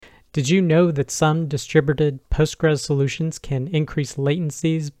Did you know that some distributed Postgres solutions can increase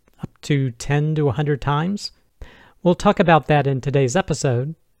latencies up to 10 to 100 times? We'll talk about that in today's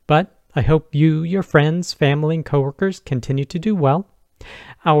episode, but I hope you, your friends, family, and coworkers continue to do well.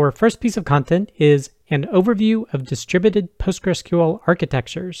 Our first piece of content is an overview of distributed PostgreSQL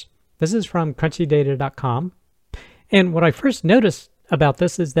architectures. This is from crunchydata.com. And what I first noticed about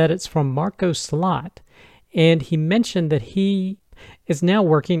this is that it's from Marco Slot. And he mentioned that he is now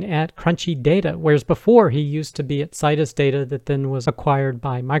working at Crunchy Data, whereas before he used to be at Citus Data that then was acquired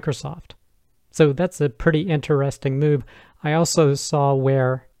by Microsoft. So that's a pretty interesting move. I also saw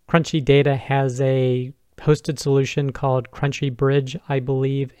where Crunchy Data has a hosted solution called Crunchy Bridge, I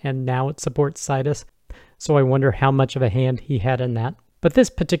believe, and now it supports Citus. So I wonder how much of a hand he had in that. But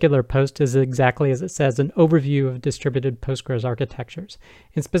this particular post is exactly as it says, an overview of distributed Postgres architectures.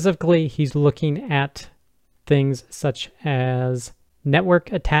 And specifically, he's looking at things such as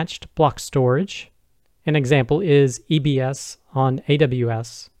network-attached block storage. An example is EBS on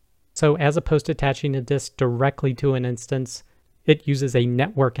AWS. So as opposed to attaching a disk directly to an instance, it uses a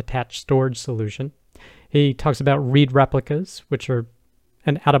network-attached storage solution. He talks about read replicas, which are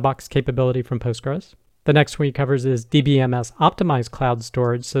an out-of-box capability from Postgres. The next one he covers is DBMS optimized cloud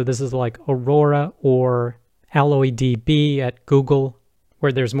storage. So this is like Aurora or Alloy DB at Google,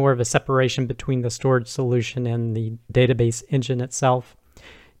 where there's more of a separation between the storage solution and the database engine itself.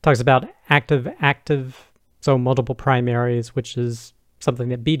 Talks about active-active, so multiple primaries, which is something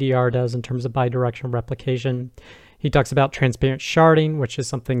that BDR does in terms of bidirectional replication. He talks about transparent sharding, which is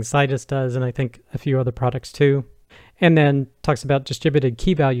something Citus does, and I think a few other products too. And then talks about distributed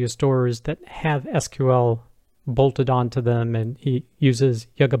key value stores that have SQL bolted onto them, and he uses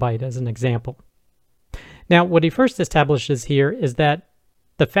Yugabyte as an example. Now, what he first establishes here is that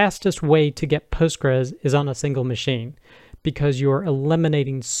the fastest way to get Postgres is on a single machine because you're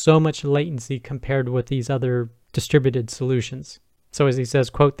eliminating so much latency compared with these other distributed solutions. So as he says,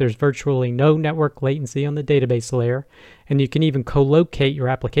 quote, there's virtually no network latency on the database layer, and you can even co-locate your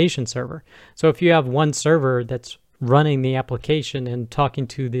application server. So if you have one server that's running the application and talking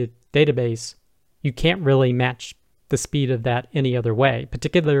to the database, you can't really match the speed of that any other way,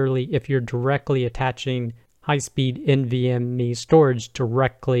 particularly if you're directly attaching high-speed NVMe storage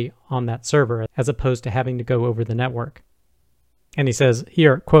directly on that server, as opposed to having to go over the network. And he says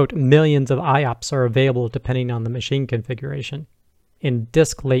here, quote, millions of IOPS are available depending on the machine configuration, and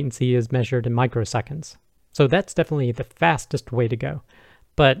disk latency is measured in microseconds. So that's definitely the fastest way to go.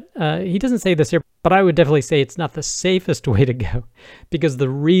 But he doesn't say this here, but I would definitely say it's not the safest way to go, because the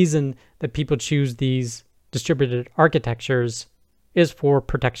reason that people choose these distributed architectures is for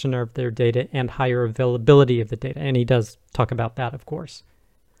protection of their data and higher availability of the data. And he does talk about that, of course.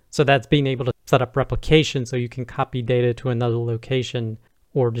 So that's being able to set up replication so you can copy data to another location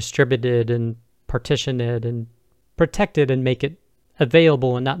or distribute it and partition it and protect it and make it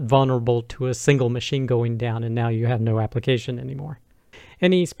available and not vulnerable to a single machine going down and now you have no application anymore.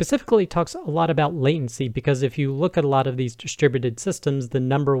 And he specifically talks a lot about latency because if you look at a lot of these distributed systems, the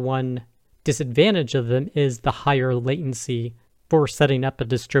number one disadvantage of them is the higher latency for setting up a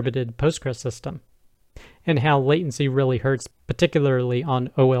distributed Postgres system, and how latency really hurts, particularly on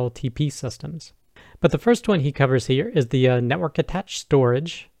OLTP systems. But the first one he covers here is the network-attached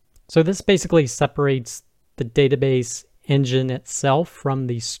storage. So this basically separates the database engine itself from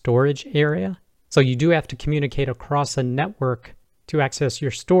the storage area. So you do have to communicate across a network to access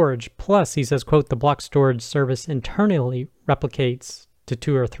your storage. Plus, he says, quote, the block storage service internally replicates to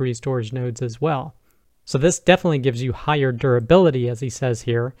 2 or 3 storage nodes as well. So this definitely gives you higher durability, as he says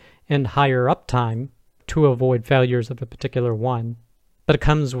here, and higher uptime to avoid failures of a particular one. But it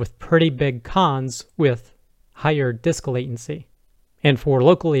comes with pretty big cons with higher disk latency. And for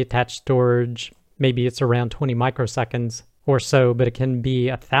locally attached storage, maybe it's around 20 microseconds or so, but it can be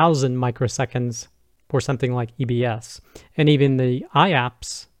 1,000 microseconds for something like EBS. And even the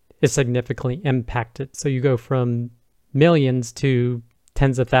IOPS is significantly impacted. So you go from millions to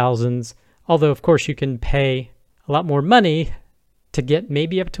tens of thousands. Although, of course, you can pay a lot more money to get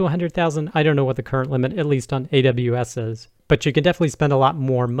maybe up to 100,000. I don't know what the current limit, at least on AWS, is. But you can definitely spend a lot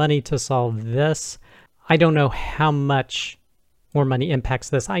more money to solve this. I don't know how much more money impacts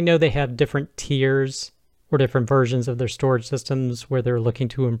this. I know they have different tiers or different versions of their storage systems where they're looking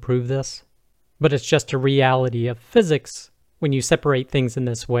to improve this. But it's just a reality of physics. When you separate things in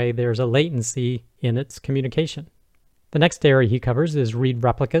this way, there's a latency in its communication. The next area he covers is read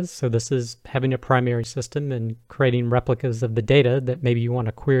replicas. So this is having a primary system and creating replicas of the data that maybe you want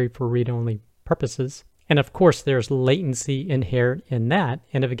to query for read-only purposes. And of course, there's latency inherent in that.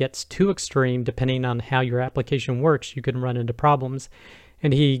 And if it gets too extreme, depending on how your application works, you can run into problems.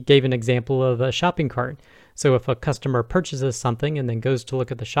 And he gave an example of a shopping cart. So if a customer purchases something and then goes to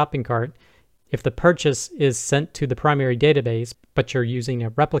look at the shopping cart, if the purchase is sent to the primary database, but you're using a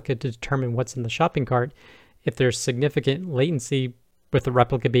replica to determine what's in the shopping cart, if there's significant latency with the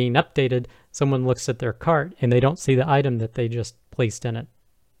replica being updated, someone looks at their cart and they don't see the item that they just placed in it.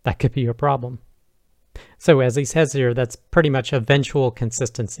 That could be a problem. So as he says here, that's pretty much eventual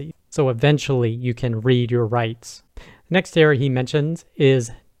consistency. So eventually you can read your writes. The next area he mentions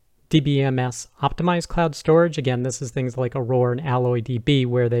is DBMS optimized cloud storage. Again, this is things like Aurora and Alloy DB,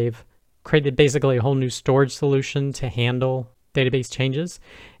 where they've created basically a whole new storage solution to handle database changes.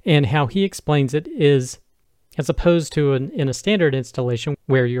 And how he explains it is, as opposed to in a standard installation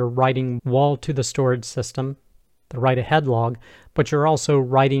where you're writing wall to the storage system, the write-ahead log, but you're also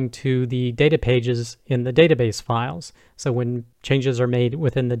writing to the data pages in the database files. So when changes are made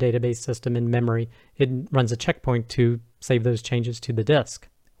within the database system in memory, it runs a checkpoint to save those changes to the disk.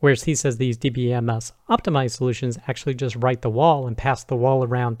 Whereas he says these DBMS optimized solutions actually just write the wall and pass the wall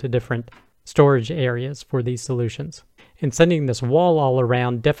around to different storage areas for these solutions. And sending this wall all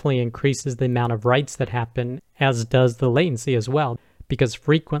around definitely increases the amount of writes that happen, as does the latency as well, because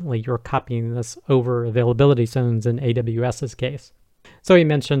frequently you're copying this over availability zones in AWS's case. So he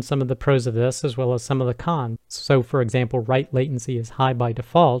mentioned some of the pros of this as well as some of the cons. So for example, write latency is high by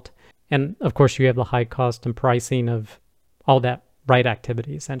default, and of course you have the high cost and pricing of all that write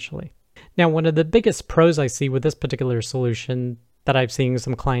activity essentially. Now, one of the biggest pros I see with this particular solution that I've seen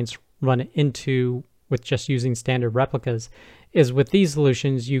some clients run into with just using standard replicas is with these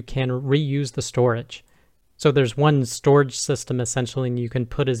solutions you can reuse the storage. So there's one storage system essentially, and you can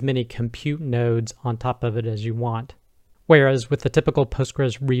put as many compute nodes on top of it as you want. Whereas with the typical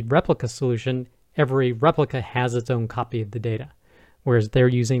Postgres read replica solution, every replica has its own copy of the data, whereas they're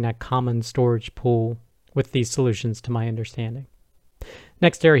using a common storage pool with these solutions to my understanding.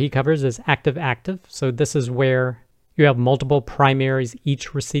 Next area he covers is active-active. So this is where you have multiple primaries,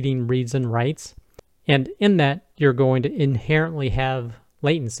 each receiving reads and writes. And in that, you're going to inherently have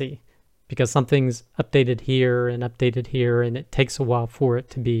latency because something's updated here, and it takes a while for it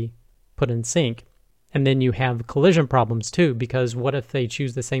to be put in sync. And then you have collision problems too, because what if they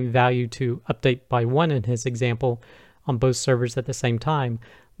choose the same value to update by one in his example on both servers at the same time?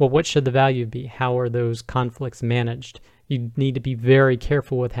 Well, what should the value be? How are those conflicts managed? You need to be very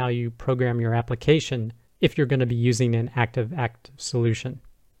careful with how you program your application if you're going to be using an active-active solution.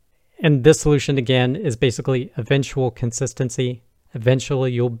 And this solution, again, is basically eventual consistency.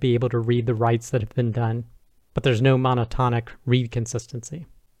 Eventually, you'll be able to read the writes that have been done, but there's no monotonic read consistency.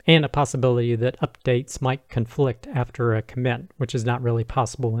 And a possibility that updates might conflict after a commit, which is not really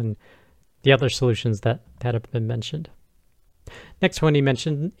possible in the other solutions that have been mentioned. Next one he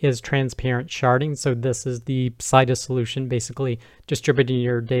mentioned is transparent sharding. So this is the Citus solution, basically distributing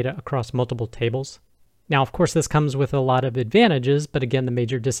your data across multiple tables. Now, of course, this comes with a lot of advantages, but again, the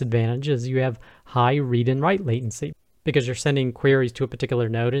major disadvantage is you have high read and write latency because you're sending queries to a particular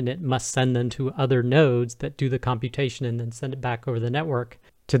node and it must send them to other nodes that do the computation and then send it back over the network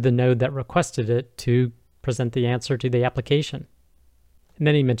to the node that requested it to present the answer to the application. And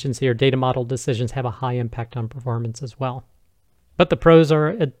then he mentions here data model decisions have a high impact on performance as well. But the pros are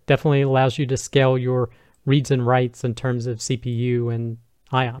it definitely allows you to scale your reads and writes in terms of CPU and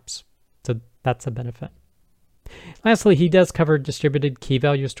IOPS. So that's a benefit. Lastly, he does cover distributed key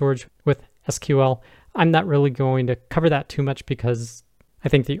value storage with SQL. I'm not really going to cover that too much because I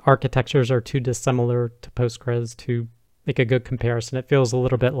think the architectures are too dissimilar to Postgres to make a good comparison. It feels a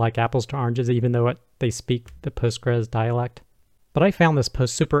little bit like apples to oranges, even though they speak the Postgres dialect. But I found this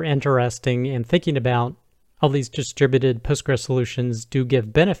post super interesting, and thinking about all these distributed Postgres solutions do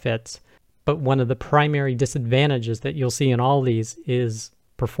give benefits, but one of the primary disadvantages that you'll see in all these is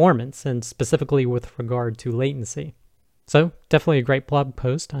performance, and specifically with regard to latency. So definitely a great blog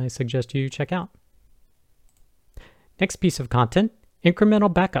post I suggest you check out. Next piece of content,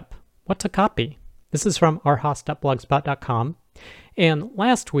 incremental backup. What to copy? This is from arhas.blogspot.com. And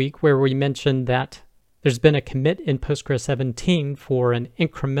last week, where we mentioned that there's been a commit in Postgres 17 for an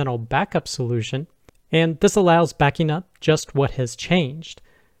incremental backup solution, and this allows backing up just what has changed.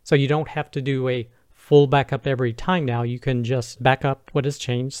 So you don't have to do a full backup every time now. You can just back up what has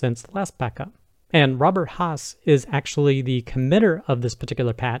changed since the last backup. And Robert Haas is actually the committer of this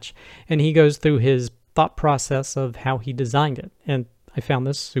particular patch, and he goes through his thought process of how he designed it. And I found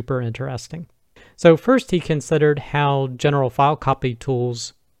this super interesting. So first, he considered how general file copy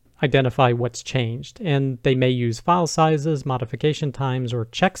tools identify what's changed, and they may use file sizes, modification times, or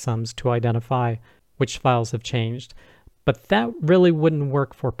checksums to identify which files have changed. But that really wouldn't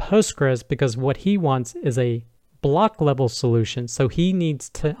work for Postgres because what he wants is a block level solution, so he needs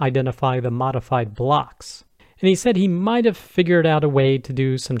to identify the modified blocks. And he said he might have figured out a way to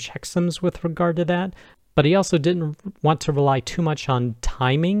do some checksums with regard to that, but he also didn't want to rely too much on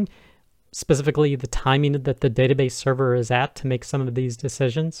timing, specifically the timing that the database server is at to make some of these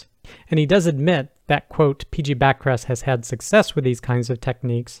decisions. And he does admit that, quote, PG Backrest has had success with these kinds of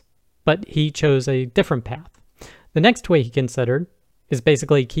techniques, but he chose a different path. The next way he considered is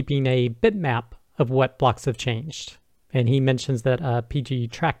basically keeping a bitmap of what blocks have changed. And he mentions that PG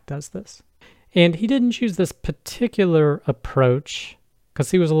Track does this. And he didn't choose this particular approach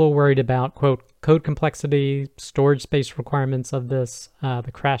because he was a little worried about, quote, code complexity, storage space requirements of this,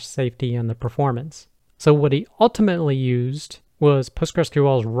 the crash safety, and the performance. So what he ultimately used was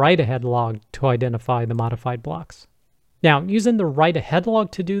PostgreSQL's write-ahead log to identify the modified blocks. Now, using the write-ahead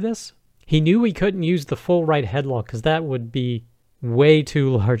log to do this, he knew he couldn't use the full write-ahead log because that would be way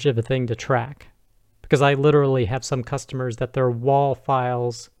too large of a thing to track. Because I literally have some customers that their wall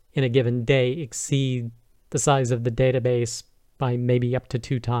files in a given day exceed the size of the database by maybe up to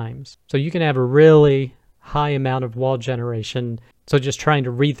 2 times. So you can have a really high amount of wall generation. So just trying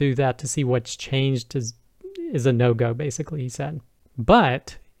to read through that to see what's changed is a no-go, basically, he said.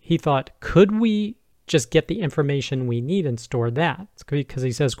 But he thought, could we just get the information we need and store that? Because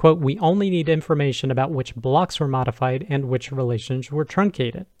he says, quote, we only need information about which blocks were modified and which relations were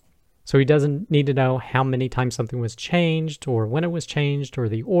truncated. So he doesn't need to know how many times something was changed or when it was changed or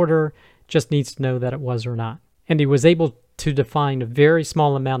the order, just needs to know that it was or not. And he was able to define a very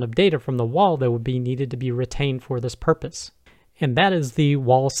small amount of data from the wall that would be needed to be retained for this purpose. And that is the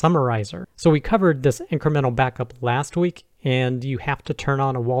wall summarizer. So we covered this incremental backup last week, and you have to turn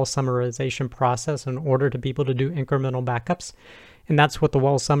on a wall summarization process in order to be able to do incremental backups. And that's what the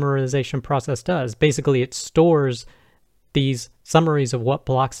wall summarization process does. Basically, it stores these summaries of what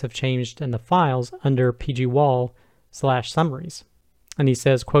blocks have changed in the files under pgwall/summaries. And he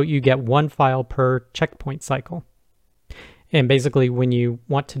says, quote, you get 1 file per checkpoint cycle. And basically, when you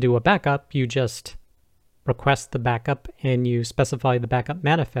want to do a backup, you just request the backup and you specify the backup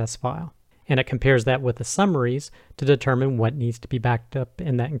manifest file. And it compares that with the summaries to determine what needs to be backed up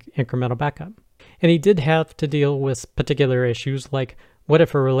in that incremental backup. And he did have to deal with particular issues like what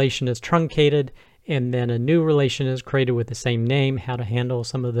if a relation is truncated and then a new relation is created with the same name, how to handle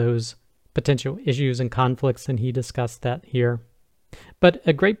some of those potential issues and conflicts, and he discussed that here. But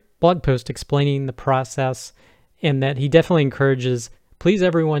a great blog post explaining the process, and that he definitely encourages, please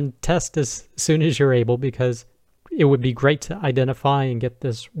everyone test as soon as you're able, because it would be great to identify and get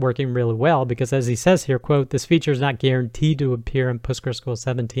this working really well, because as he says here, quote, this feature is not guaranteed to appear in PostgreSQL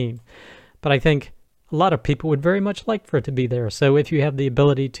 17. But I think a lot of people would very much like for it to be there. So if you have the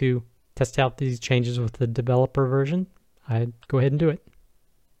ability to test out these changes with the developer version, I'd go ahead and do it.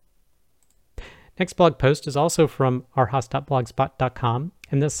 Next blog post is also from arhas.blogspot.com,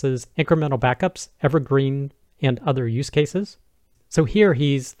 and this is incremental backups, evergreen, and other use cases. So here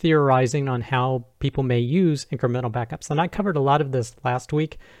he's theorizing on how people may use incremental backups. And I covered a lot of this last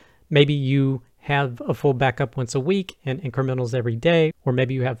week. Maybe you have a full backup once a week and incrementals every day, or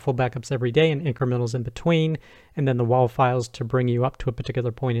maybe you have full backups every day and incrementals in between, and then the WAL files to bring you up to a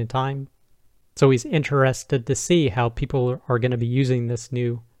particular point in time. So he's interested to see how people are going to be using this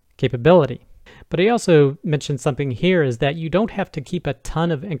new capability. But he also mentioned something here is that you don't have to keep a ton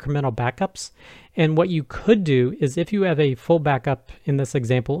of incremental backups. And what you could do is if you have a full backup in this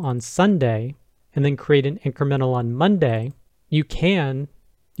example on Sunday and then create an incremental on Monday, you can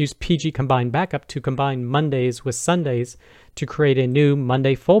use PG combine backup to combine Mondays with Sundays to create a new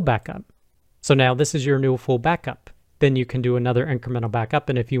Monday full backup. So now this is your new full backup. Then you can do another incremental backup.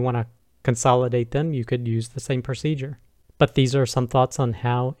 And if you want to consolidate them, you could use the same procedure. But these are some thoughts on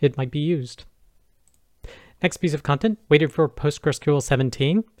how it might be used. Next piece of content, waited for PostgreSQL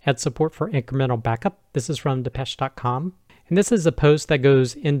 17, adds support for incremental backup. This is from Depeche.com. And this is a post that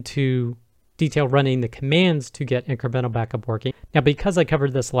goes into detail running the commands to get incremental backup working. Now, because I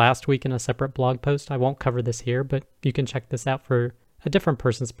covered this last week in a separate blog post, I won't cover this here, but you can check this out for a different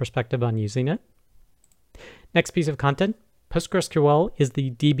person's perspective on using it. Next piece of content, PostgreSQL is the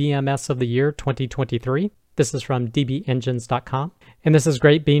DBMS of the year 2023. This is from dbengines.com. And this is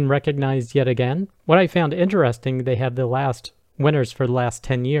great being recognized yet again. What I found interesting, they have the last winners for the last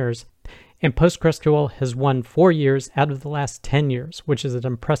 10 years. And PostgreSQL has won 4 years out of the last 10 years, which is an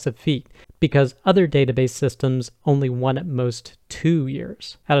impressive feat because other database systems only won at most 2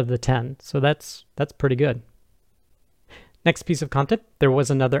 years out of the 10. So that's pretty good. Next piece of content, there was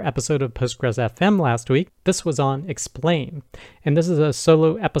another episode of Postgres FM last week. This was on Explain. And this is a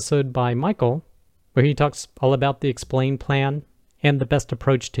solo episode by Michael, where he talks all about the Explain plan and the best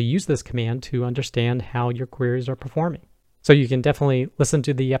approach to use this command to understand how your queries are performing. So you can definitely listen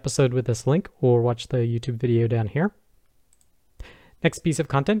to the episode with this link or watch the YouTube video down here. Next piece of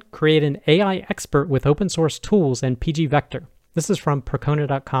content, create an AI expert with open source tools and pgvector. This is from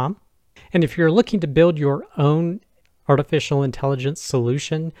Percona.com. And if you're looking to build your own artificial intelligence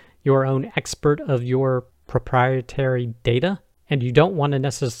solution, your own expert of your proprietary data, and you don't want to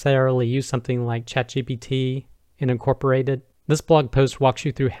necessarily use something like ChatGPT and incorporate it, this blog post walks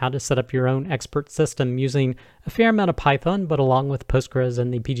you through how to set up your own expert system using a fair amount of Python, but along with Postgres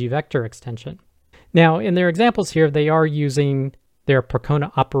and the pgvector extension. Now, in their examples here, they are using their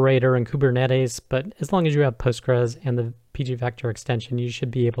Percona operator and Kubernetes, but as long as you have Postgres and the pgvector extension, you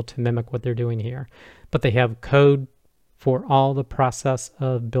should be able to mimic what they're doing here. But they have code for all the process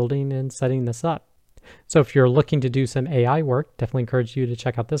of building and setting this up. So if you're looking to do some AI work, definitely encourage you to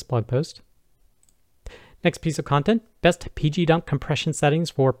check out this blog post. Next piece of content, best pgdump compression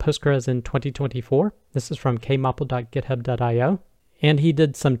settings for Postgres in 2024. This is from kmoppel.github.io. And he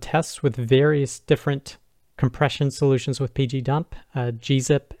did some tests with various different compression solutions with pgdump,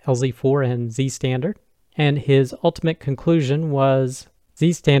 gzip, LZ4, and zstandard. And his ultimate conclusion was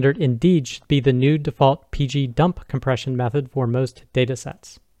zstandard indeed should be the new default pgdump compression method for most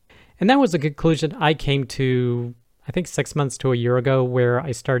datasets. And that was a conclusion I came to, I think 6 months to a year ago, where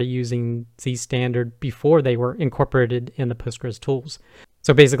I started using zstandard before they were incorporated in the Postgres tools.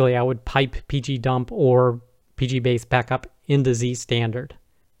 So basically I would pipe pgdump or pgbase backup into zstandard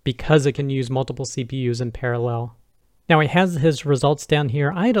because it can use multiple CPUs in parallel. Now he has his results down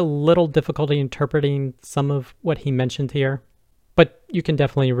here. I had a little difficulty interpreting some of what he mentioned here, but you can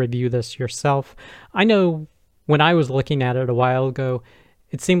definitely review this yourself. I know when I was looking at it a while ago,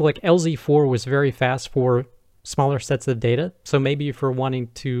 it seemed like LZ4 was very fast for smaller sets of data. So maybe if you're wanting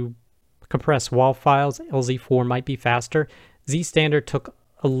to compress WAL files, LZ4 might be faster. zstandard took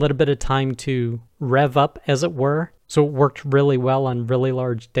a little bit of time to rev up, as it were. So it worked really well on really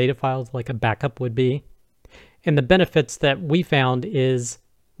large data files like a backup would be. And the benefits that we found is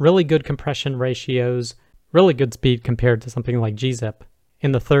really good compression ratios, really good speed compared to something like gzip.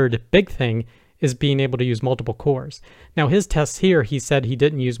 And the third big thing is being able to use multiple cores. Now his tests here, he said he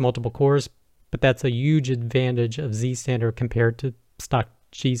didn't use multiple cores, but that's a huge advantage of zstandard compared to stock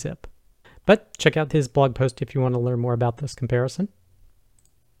gzip. But check out his blog post if you want to learn more about this comparison.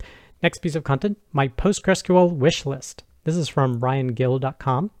 Next piece of content, my PostgreSQL wish list. This is from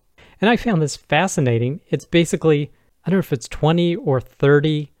ryangill.com. And I found this fascinating. It's basically, I don't know if it's 20 or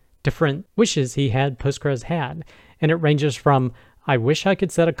 30 different wishes he had Postgres had. And it ranges from, I wish I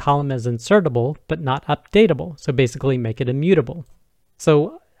could set a column as insertable, but not updatable. So basically make it immutable.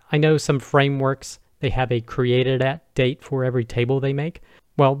 So I know some frameworks, they have a created at date for every table they make.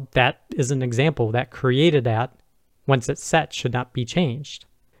 Well, that is an example. That created at, once it's set, should not be changed.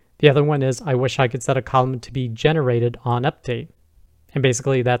 The other one is, I wish I could set a column to be generated on update. And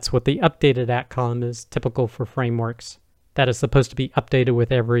basically that's what the updated at column is typical for frameworks. That is supposed to be updated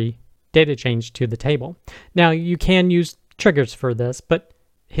with every data change to the table. Now you can use triggers for this, but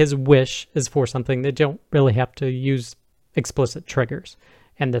his wish is for something that don't really have to use explicit triggers,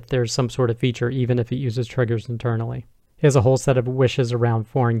 and that there's some sort of feature even if it uses triggers internally. He has a whole set of wishes around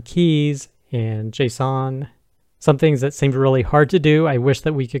foreign keys and JSON. Some things that seemed really hard to do. I wish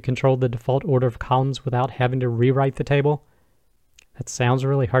that we could control the default order of columns without having to rewrite the table. That sounds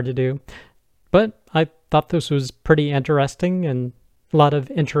really hard to do, but I thought this was pretty interesting and a lot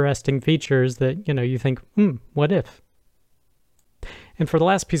of interesting features that, you think, what if? And for the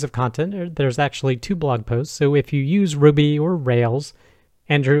last piece of content, there's actually 2 blog posts. So if you use Ruby or Rails,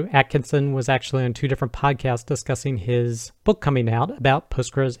 Andrew Atkinson was actually on 2 different podcasts discussing his book coming out about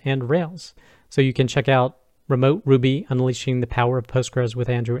Postgres and Rails. So you can check out Remote Ruby Unleashing the Power of Postgres with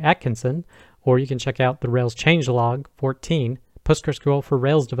Andrew Atkinson, or you can check out the Rails Changelog 14, PostgreSQL for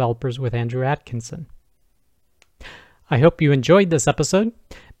Rails Developers with Andrew Atkinson. I hope you enjoyed this episode.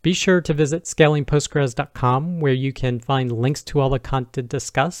 Be sure to visit scalingpostgres.com, where you can find links to all the content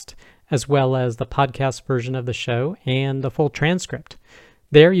discussed, as well as the podcast version of the show and the full transcript.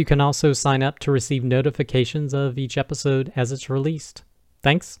 There you can also sign up to receive notifications of each episode as it's released.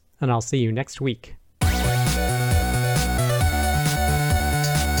 Thanks, and I'll see you next week.